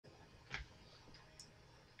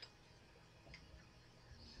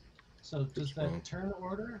So does that turn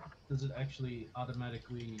order? Does it actually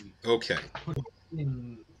automatically Okay. put it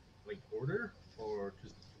in like order, or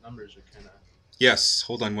because the numbers are kind of? Yes.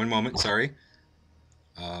 Hold on one moment. Sorry.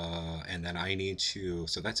 And then I need to.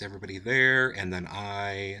 So that's everybody there, and then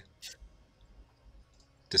I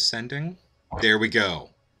descending. There we go.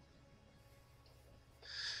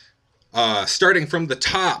 Starting from the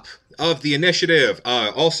top of the initiative.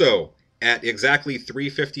 Also, at exactly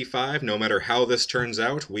 3:55, no matter how this turns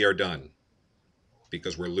out, we are done.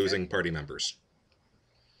 Because we're losing party members.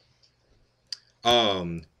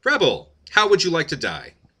 Rebel, how would you like to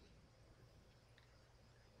die?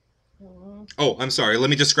 Oh, I'm sorry. Let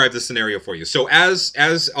me describe the scenario for you. So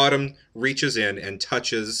as Autumn reaches in and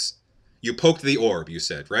touches, you poked the orb, you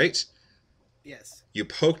said, right? Yes. You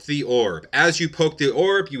poked the orb. As you poke the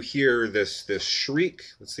orb, you hear this shriek.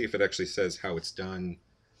 Let's see if it actually says how it's done.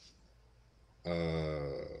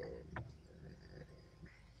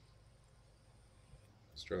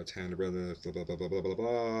 Strahd's hand, blah blah blah blah blah blah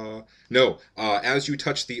blah. No. As you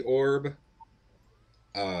touch the orb,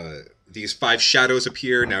 these 5 shadows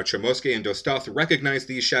appear. Now Chomuske and Dosdoth recognize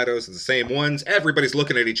these shadows as the same ones. Everybody's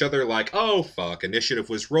looking at each other like, oh fuck, initiative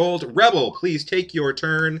was rolled. Rebel, please take your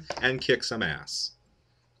turn and kick some ass.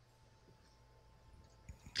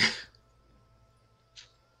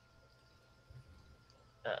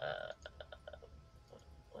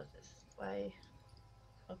 What is this? Why?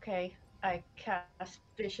 Okay, I cast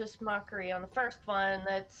Vicious Mockery on the first one.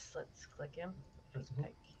 Let's click him. Press and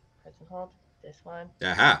hold. This one.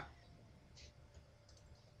 Aha.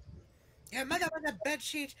 Your mother was a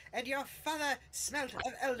bedsheet, and your father smelt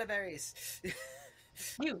of elderberries.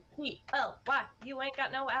 U-P-L-Y. You ain't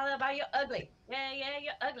got no alibi. You're ugly. Yeah,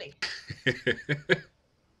 you're ugly.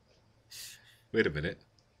 Wait a minute.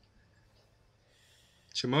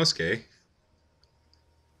 Chomuske.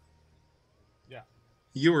 Yeah.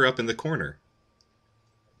 You were up in the corner.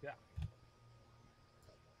 Yeah.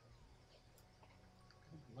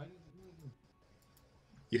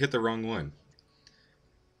 You hit the wrong one.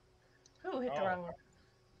 Who hit the wrong one?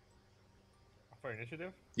 For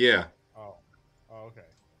initiative? Yeah. Oh, okay.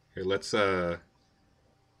 Here, let's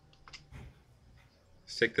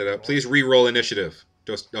take that up. Please re-roll initiative,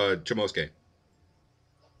 Chomuske.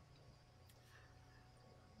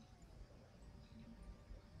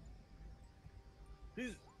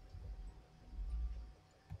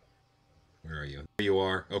 Where are you? There you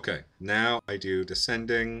are. Okay. Now I do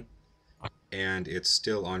descending, and it's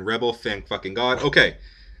still on Rebel. Thank fucking God. Okay.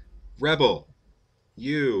 Rebel,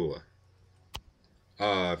 you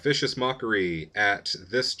Vicious Mockery at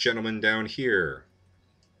this gentleman down here,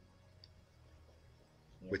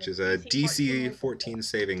 which is a DC 14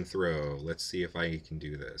 saving throw. Let's see if I can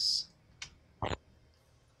do this.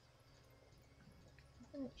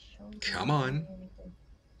 Come on.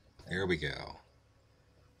 There we go.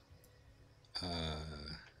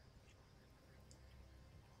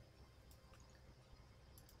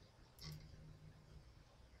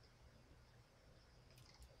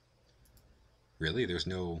 Really? There's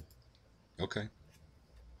no... Okay.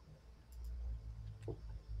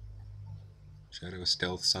 Shadow,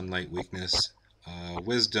 stealth, sunlight, weakness,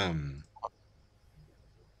 wisdom.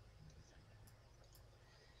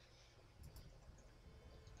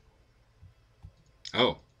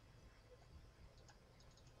 Oh.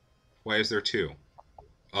 Why is there 2?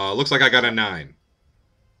 Looks like I got a 9.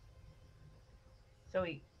 So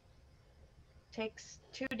he takes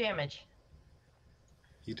 2 damage.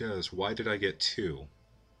 He does. Why did I get 2?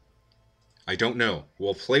 I don't know.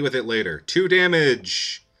 We'll play with it later. 2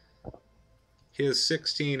 damage! His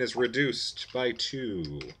 16 is reduced by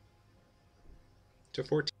 2 to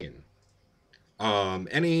 14.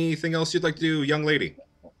 Anything else you'd like to do, young lady?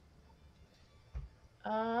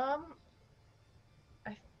 Can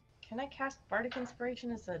I cast Bardic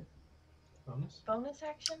Inspiration as a bonus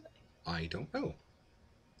action? I don't know.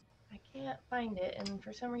 I can't find it, and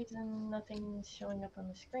for some reason nothing's showing up on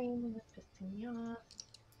the screen, and it's pissing me off.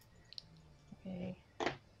 Okay.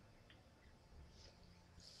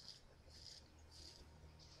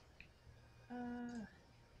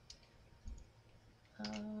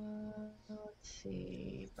 Let's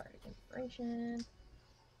see. Bardic Inspiration.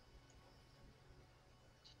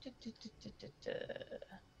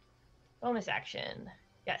 Bonus action.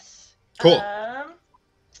 Yes. Cool.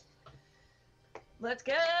 Let's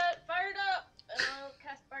get fired up. I'll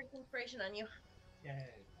cast Bardic Inspiration on you.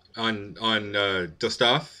 Yay. On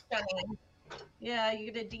Dosdoth? Yeah,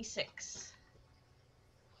 you get a D6.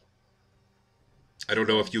 I don't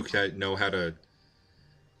know if you know how to...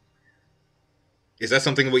 Is that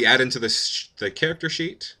something we add into the character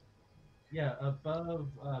sheet? Yeah, above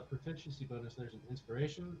proficiency bonus, there's an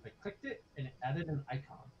inspiration. I clicked it and it added an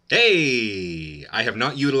icon. Hey, I have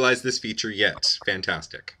not utilized this feature yet.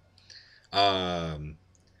 Fantastic. Okay.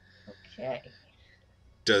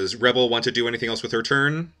 Does Rebel want to do anything else with her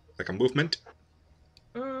turn? Like a movement?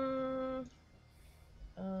 I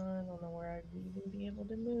don't know where I'd even be able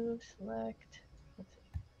to move. Select. Let's see.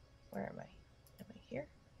 Where am I? Am I here?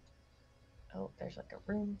 Oh, there's like a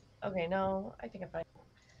room. Okay, no, I think I'm fine.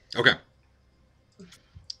 Okay.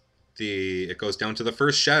 It goes down to the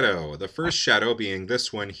first shadow. The first shadow being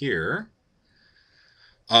this one here.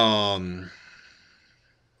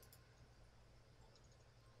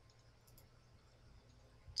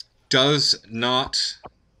 Does not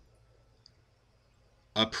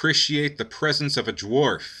appreciate the presence of a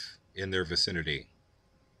dwarf in their vicinity.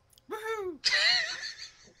 Woohoo!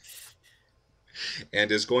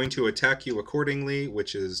 And is going to attack you accordingly,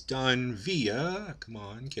 which is done via, come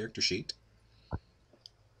on, character sheet.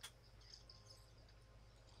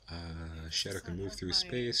 Shadow can move through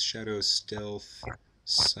space. Shadow stealth,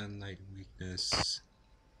 sunlight weakness,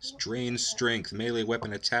 strain strength, melee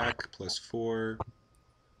weapon attack +4.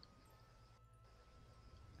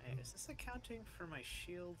 Hey, is this accounting for my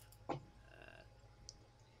shield?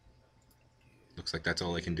 Looks like that's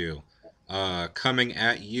all I can do. Coming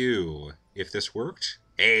at you. If this worked,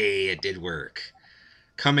 hey, it did work.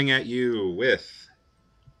 Coming at you with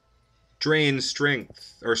drain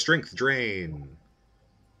strength or strength drain.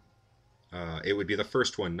 It would be the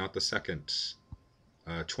first one, not the second.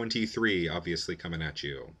 23, obviously, coming at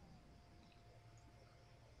you.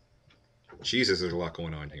 Jesus, there's a lot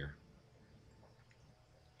going on here.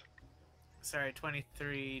 Sorry,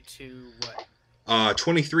 23 to what?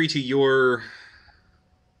 23 to your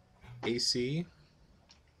AC.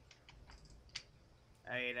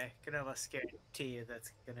 I can almost guarantee you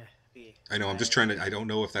that's gonna be. I know, I'm just trying to... I don't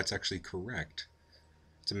know if that's actually correct.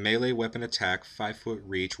 It's a melee weapon attack, 5-foot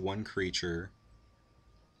reach, one creature,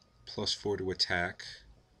 +4 to attack.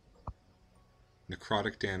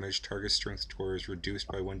 Necrotic damage. Target strength score is reduced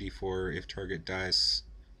by 1d4 if target dies.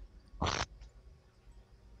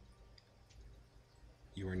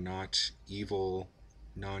 You are not evil,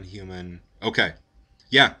 non-human. Okay.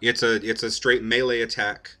 Yeah, it's a straight melee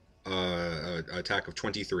attack, attack of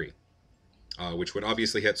 23, which would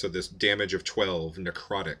obviously hit. So this damage of 12,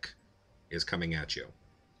 necrotic, is coming at you.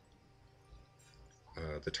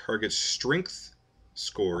 The target's strength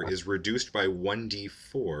score is reduced by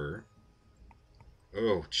 1d4.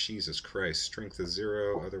 Oh, Jesus Christ. Strength is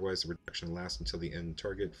 0, otherwise the reduction lasts until the end.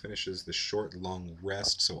 Target finishes the short, long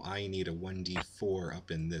rest, so I need a 1d4 up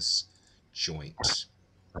in this joint.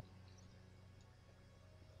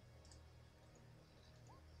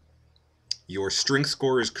 Your strength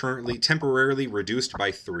score is currently temporarily reduced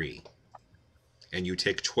by 3, and you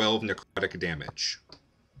take 12 necrotic damage.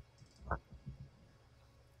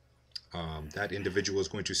 That individual is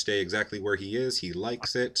going to stay exactly where he is. He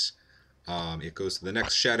likes it. It goes to the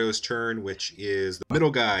next shadow's turn, which is the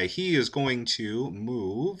middle guy. He is going to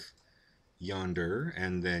move yonder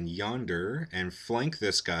and then yonder and flank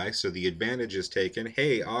this guy, so the advantage is taken.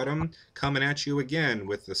 Hey, Autumn, coming at you again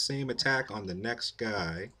with the same attack on the next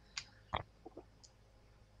guy.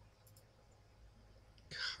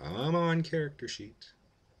 Come on, character sheet.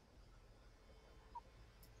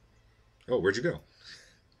 Oh, where'd you go?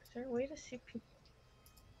 Is there a way to see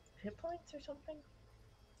hit points or something?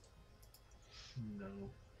 No.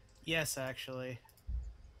 Yes, actually.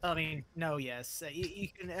 I mean, no, yes. You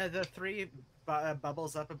can the three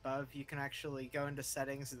bubbles up above. You can actually go into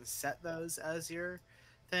settings and set those as your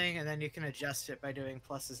thing, and then you can adjust it by doing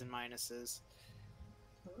pluses and minuses.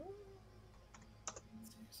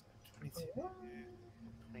 22,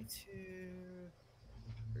 22,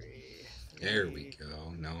 3. There we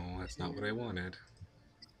go. No, that's not what I wanted.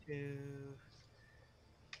 2.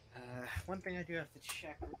 One thing I do have to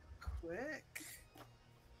check real quick.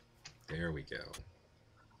 There we go.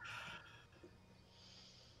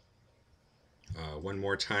 One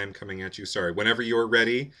more time coming at you. Sorry, whenever you're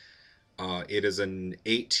ready, it is an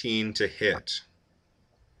 18 to hit.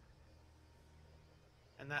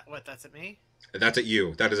 And that's at me? That's at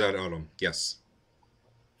you. That is at Autumn. Yes.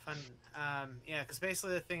 Fun. Yeah, because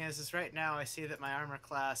basically the thing is right now I see that my armor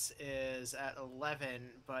class is at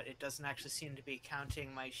 11, but it doesn't actually seem to be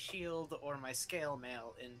counting my shield or my scale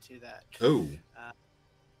mail into that. Oh.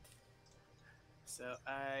 So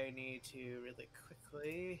I need to really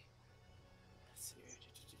quickly... Let's see.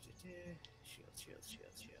 Shield.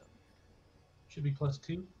 Should be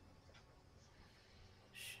 +2.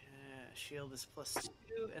 Shield is +2,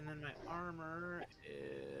 and then my armor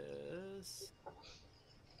is...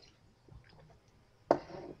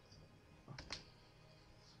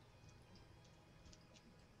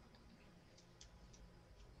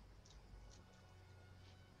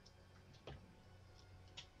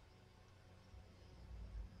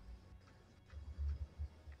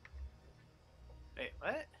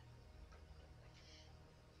 What?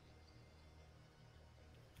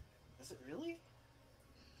 Does it really?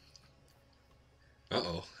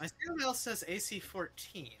 Uh-oh. My skill mail says AC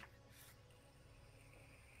 14.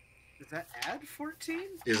 Does that add 14?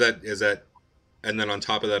 Is that and then on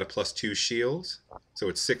top of that a +2 shield? So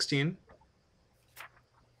it's 16?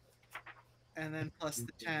 And then plus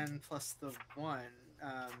the 10 plus the 1.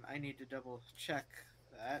 I need to double check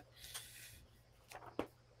that.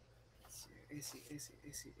 Let's see. AC.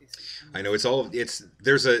 I know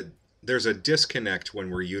there's a disconnect when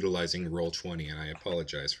we're utilizing Roll20, and I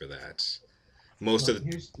apologize for that. Most So of the,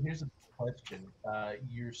 here's a question.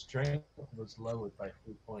 Your strength was lowered by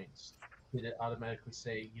 3 points. Did it automatically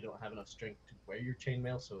say you don't have enough strength to wear your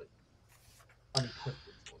chainmail, so it unequipped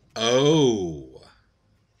it for you? Oh,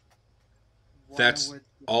 that's why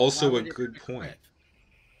also a would it good equip? point.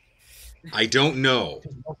 I don't know,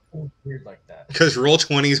 Because Roll20 is weird like that. because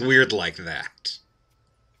Roll20 is weird like that.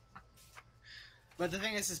 But the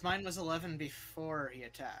thing is mine was 11 before he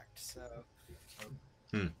attacked, so.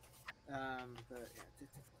 Hmm. But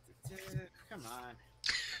come on.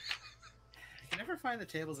 I can never find the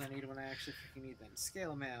tables I need when I actually freaking need them.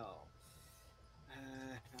 Scale mail.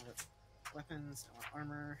 No, that's weapons. I want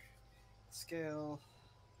armor. Scale.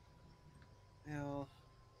 Mail.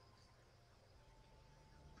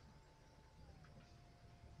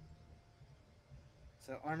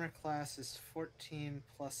 So armor class is 14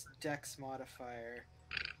 plus dex modifier.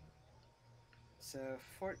 So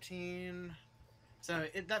 14. So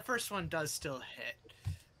that first one does still hit.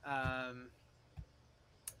 So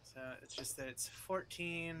it's just that it's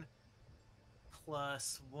 14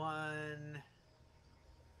 plus 1.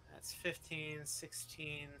 That's 15,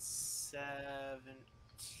 16,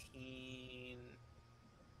 17.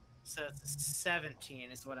 So it's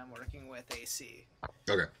 17 is what I'm working with AC.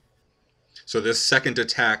 Okay. So this second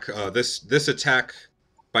attack, this attack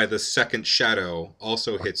by the second shadow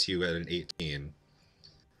also hits you at an 18.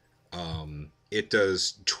 It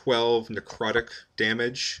does 12 necrotic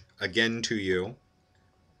damage again to you.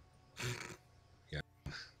 Yeah.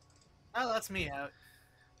 Oh, that's me out.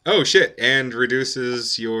 Oh shit! And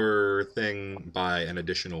reduces your thing by an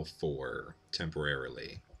additional 4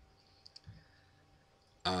 temporarily.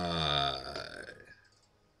 He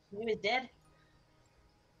was dead.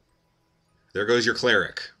 There goes your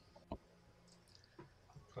cleric.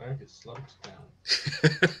 Cleric is slumped down.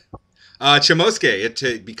 Chomuske,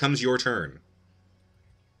 it becomes your turn.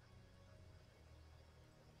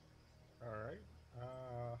 All right.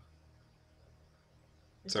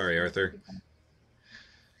 Sorry, Arthur.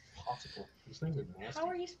 Possible. These things are nasty. How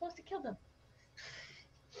are you supposed to kill them?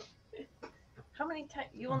 How many times?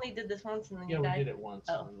 You only did this once and then Yeah, you we died? did it once.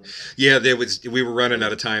 Oh. Yeah, we were running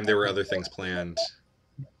out of time. There were other things planned.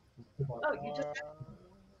 Oh, you just.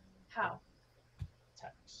 How?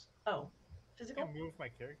 Attacks. Oh. I Physical? can move my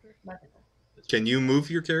character. Magical. Can you move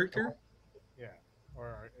your character? Yeah.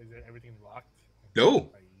 Or is it everything locked?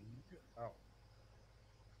 No. Oh,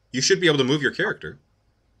 You should be able to move your character.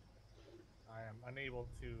 I am unable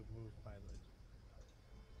to move my legend.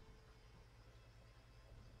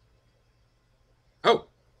 Oh,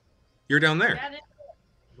 you're down there. Got it.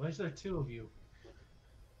 Why is there 2 of you?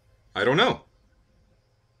 I don't know.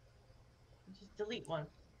 Just delete one.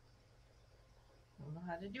 I don't know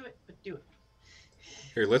how to do it, but do it.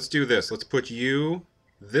 Here, let's do this. Let's put you.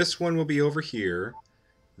 This one will be over here.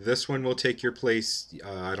 This one will take your place.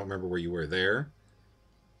 I don't remember where you were there.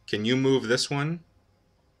 Can you move this one?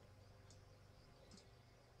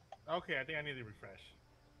 Okay, I think I need to refresh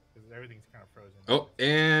because everything's kind of frozen. Oh,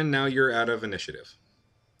 and now you're out of initiative.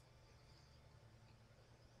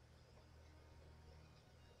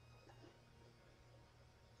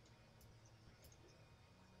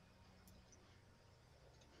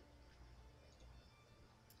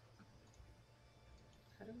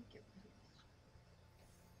 How do we get rid of this?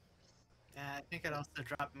 I think it also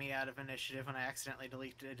dropped me out of initiative when I accidentally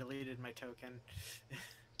deleted my token.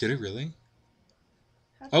 Did it really?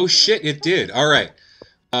 How do Oh we get shit, rid of it did. All right.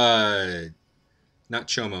 Not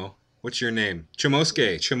Chomo. What's your name?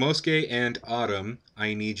 Chomuske. Chomuske and Autumn.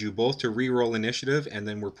 I need you both to re-roll initiative, and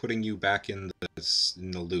then we're putting you back in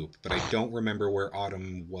the loop. But I don't remember where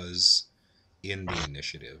Autumn was in the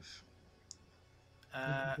initiative.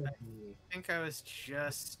 I think I was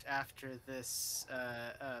just after this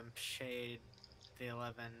shade, the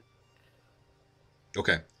 11.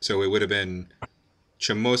 Okay, so it would have been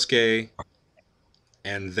Chomuske,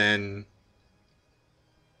 and then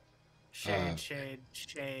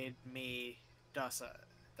Shade, me, Dosdoth.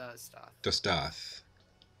 Dosdoth.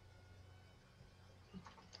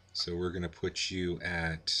 So we're gonna put you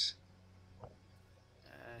at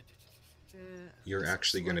You're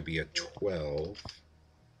actually going to be a 12.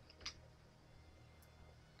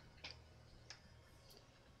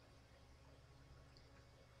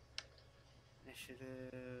 Initiative.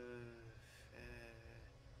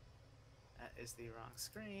 That is the wrong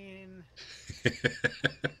screen.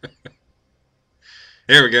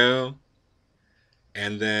 There we go.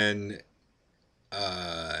 And then,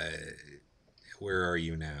 where are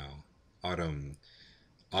you now? Autumn.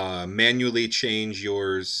 Manually change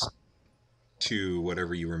yours to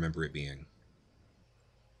whatever you remember it being.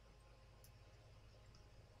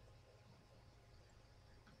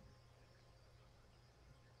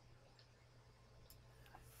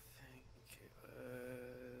 I think it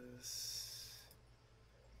was.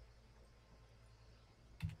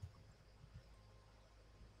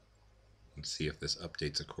 Let's see if this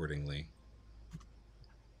updates accordingly.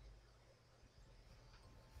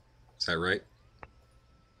 Is that right?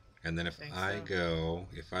 And then if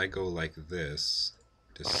I go like this,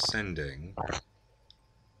 descending,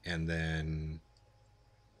 and then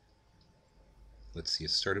let's see,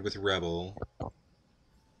 it started with Rebel,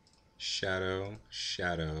 Shadow,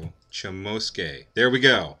 Chomuske. There we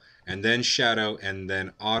go. And then Shadow, and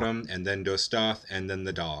then Autumn, and then Dosdoth, and then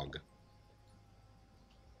the dog.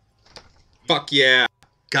 Fuck yeah!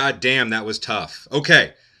 God damn, that was tough.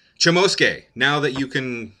 Okay, Chomuske. Now that you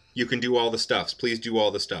can do all the stuffs, please do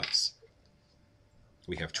all the stuffs.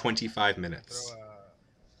 We have 25 minutes.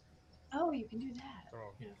 Oh, you can do that.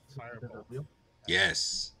 Throw Yeah, fireball. wheel.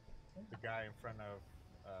 Yes. The guy in front of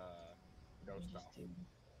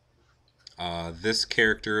Dosdoth. This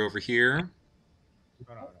character over here.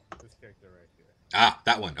 No. This character right here. Ah,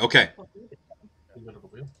 that one. Okay. You go to the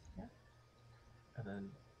wheel. Yeah. And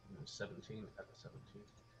then 17 at the 17.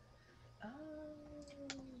 Oh.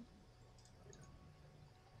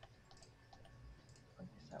 I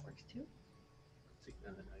guess that works too. See,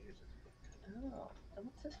 and then I use it. Oh, and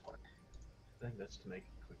what's this for? I think that's to make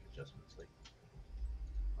quick adjustments, like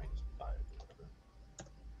 -5 or whatever.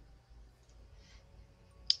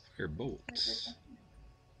 Firebolt. It's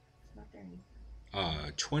not there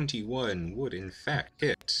anymore. 21 would in fact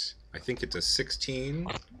hit. I think it's a 16.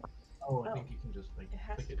 Oh, I think you can just like It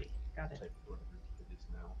has click to it, be. Got it. type whatever it is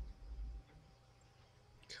now.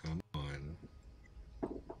 Come on.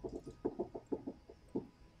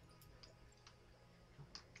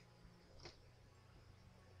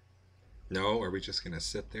 No, are we just gonna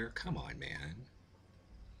sit there? Come on, man.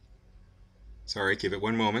 Sorry, give it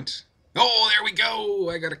one moment. Oh, there we go!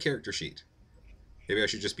 I got a character sheet. Maybe I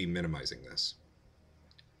should just be minimizing this.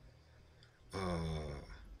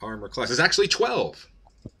 Armor class is actually 12.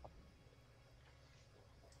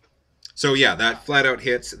 So yeah, that flat out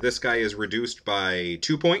hits. This guy is reduced by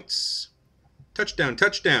 2 points. Touchdown,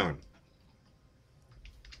 touchdown.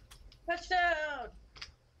 Touchdown!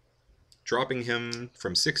 Dropping him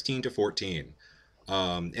from 16 to 14.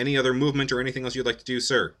 Any other movement or anything else you'd like to do,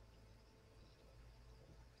 sir?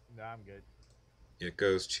 No, I'm good. It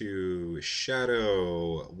goes to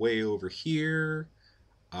Shadow way over here.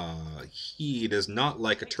 He does not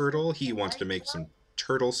like a turtle. He wants to make some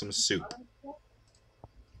soup.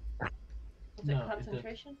 Was No, it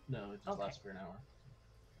concentration? No, it just Okay. lasts for an hour.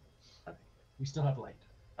 Okay. We still have light.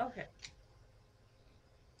 Okay.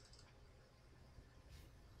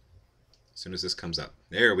 As soon as this comes up.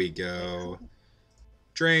 There we go.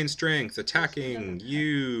 Drain strength, attacking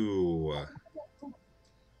you.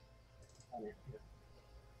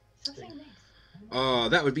 Something nice.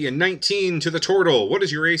 That would be a 19 to the turtle. What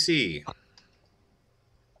is your AC?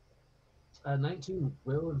 19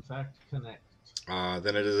 will in fact connect.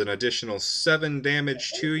 Then it is an additional 7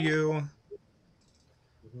 damage to you.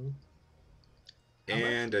 Mm-hmm.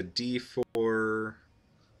 And a D4,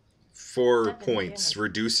 4 7 points, damage.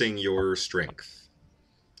 reducing your strength.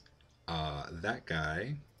 That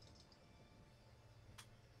guy.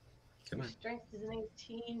 Come Your on. strength is an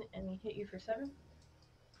 18 and he hit you for 7?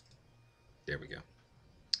 There we go.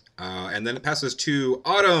 And then it passes to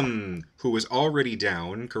Autumn, who is already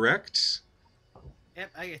down, correct?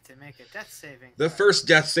 Yep, I get to make a death saving. The throw. first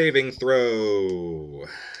death saving throw.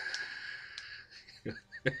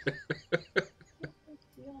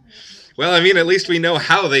 Well, I mean, at least we know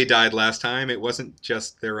how they died last time. It wasn't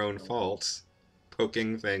just their own fault.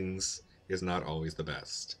 Poking things is not always the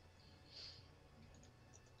best.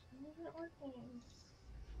 Isn't working.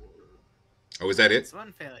 Oh, is that it? It's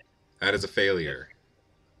one failure. That is a failure.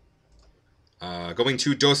 Going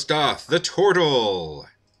to Dosdoth, the turtle.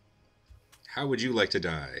 How would you like to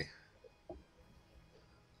die?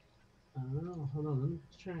 Oh, hold on. Let me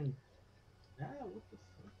try and. What the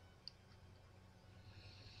fuck?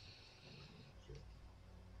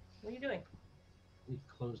 What are you doing? We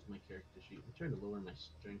closed my character sheet. I'm trying to lower my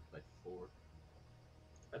strength by 4.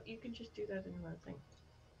 But you can just do that in the thing.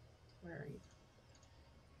 Where are you?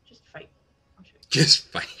 Just fight. I'll show you. Just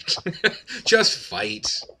fight. Just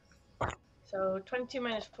fight. So 22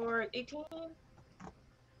 minus 4, 18?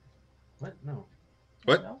 What? No.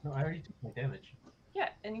 What? No? No, I already took my damage. Yeah,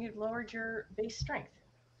 and you lowered your base strength.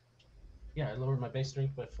 Yeah, I lowered my base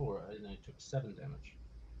strength by 4, and I took 7 damage.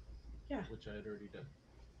 Yeah. Which I had already done.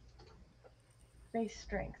 Base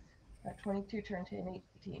strength. That 22 turned to an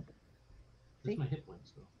 18. That's See? my hit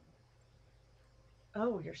points, though.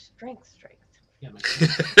 Oh, your strength. Yeah, my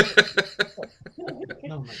strength.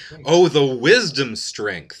 No, my strength. Oh, the wisdom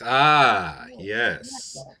strength. Ah,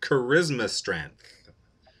 yes. Charisma strength.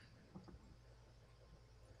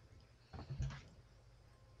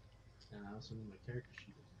 And I also need my character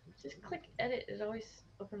sheet. Just click edit, it always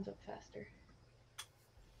opens up faster.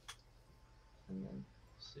 And then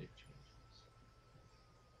Save changes.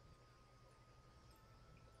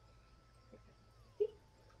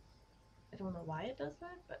 I don't know why it does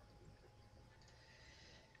that, but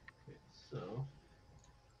Okay, so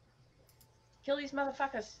kill these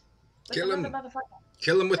motherfuckers. Like Kill a 'em. motherfucker.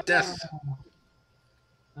 Kill him with death.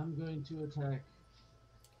 I'm going to attack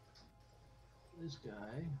this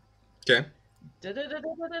guy. Okay.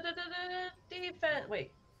 Defense.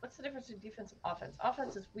 Wait, what's the difference between defense and offense?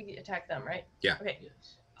 Offense is we attack them, right? Yeah. Okay.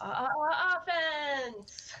 Yes.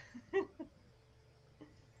 Offense.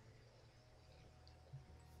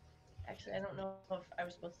 Actually, I don't know if I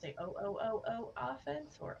was supposed to say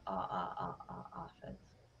offense or offense.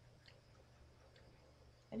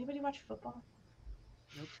 Anybody watch football?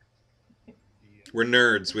 Yeah. We're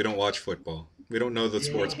nerds. We don't watch football. We don't know the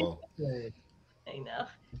sports ball. I know.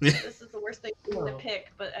 This is the worst thing to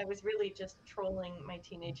pick, but I was really just trolling my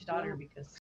teenage daughter because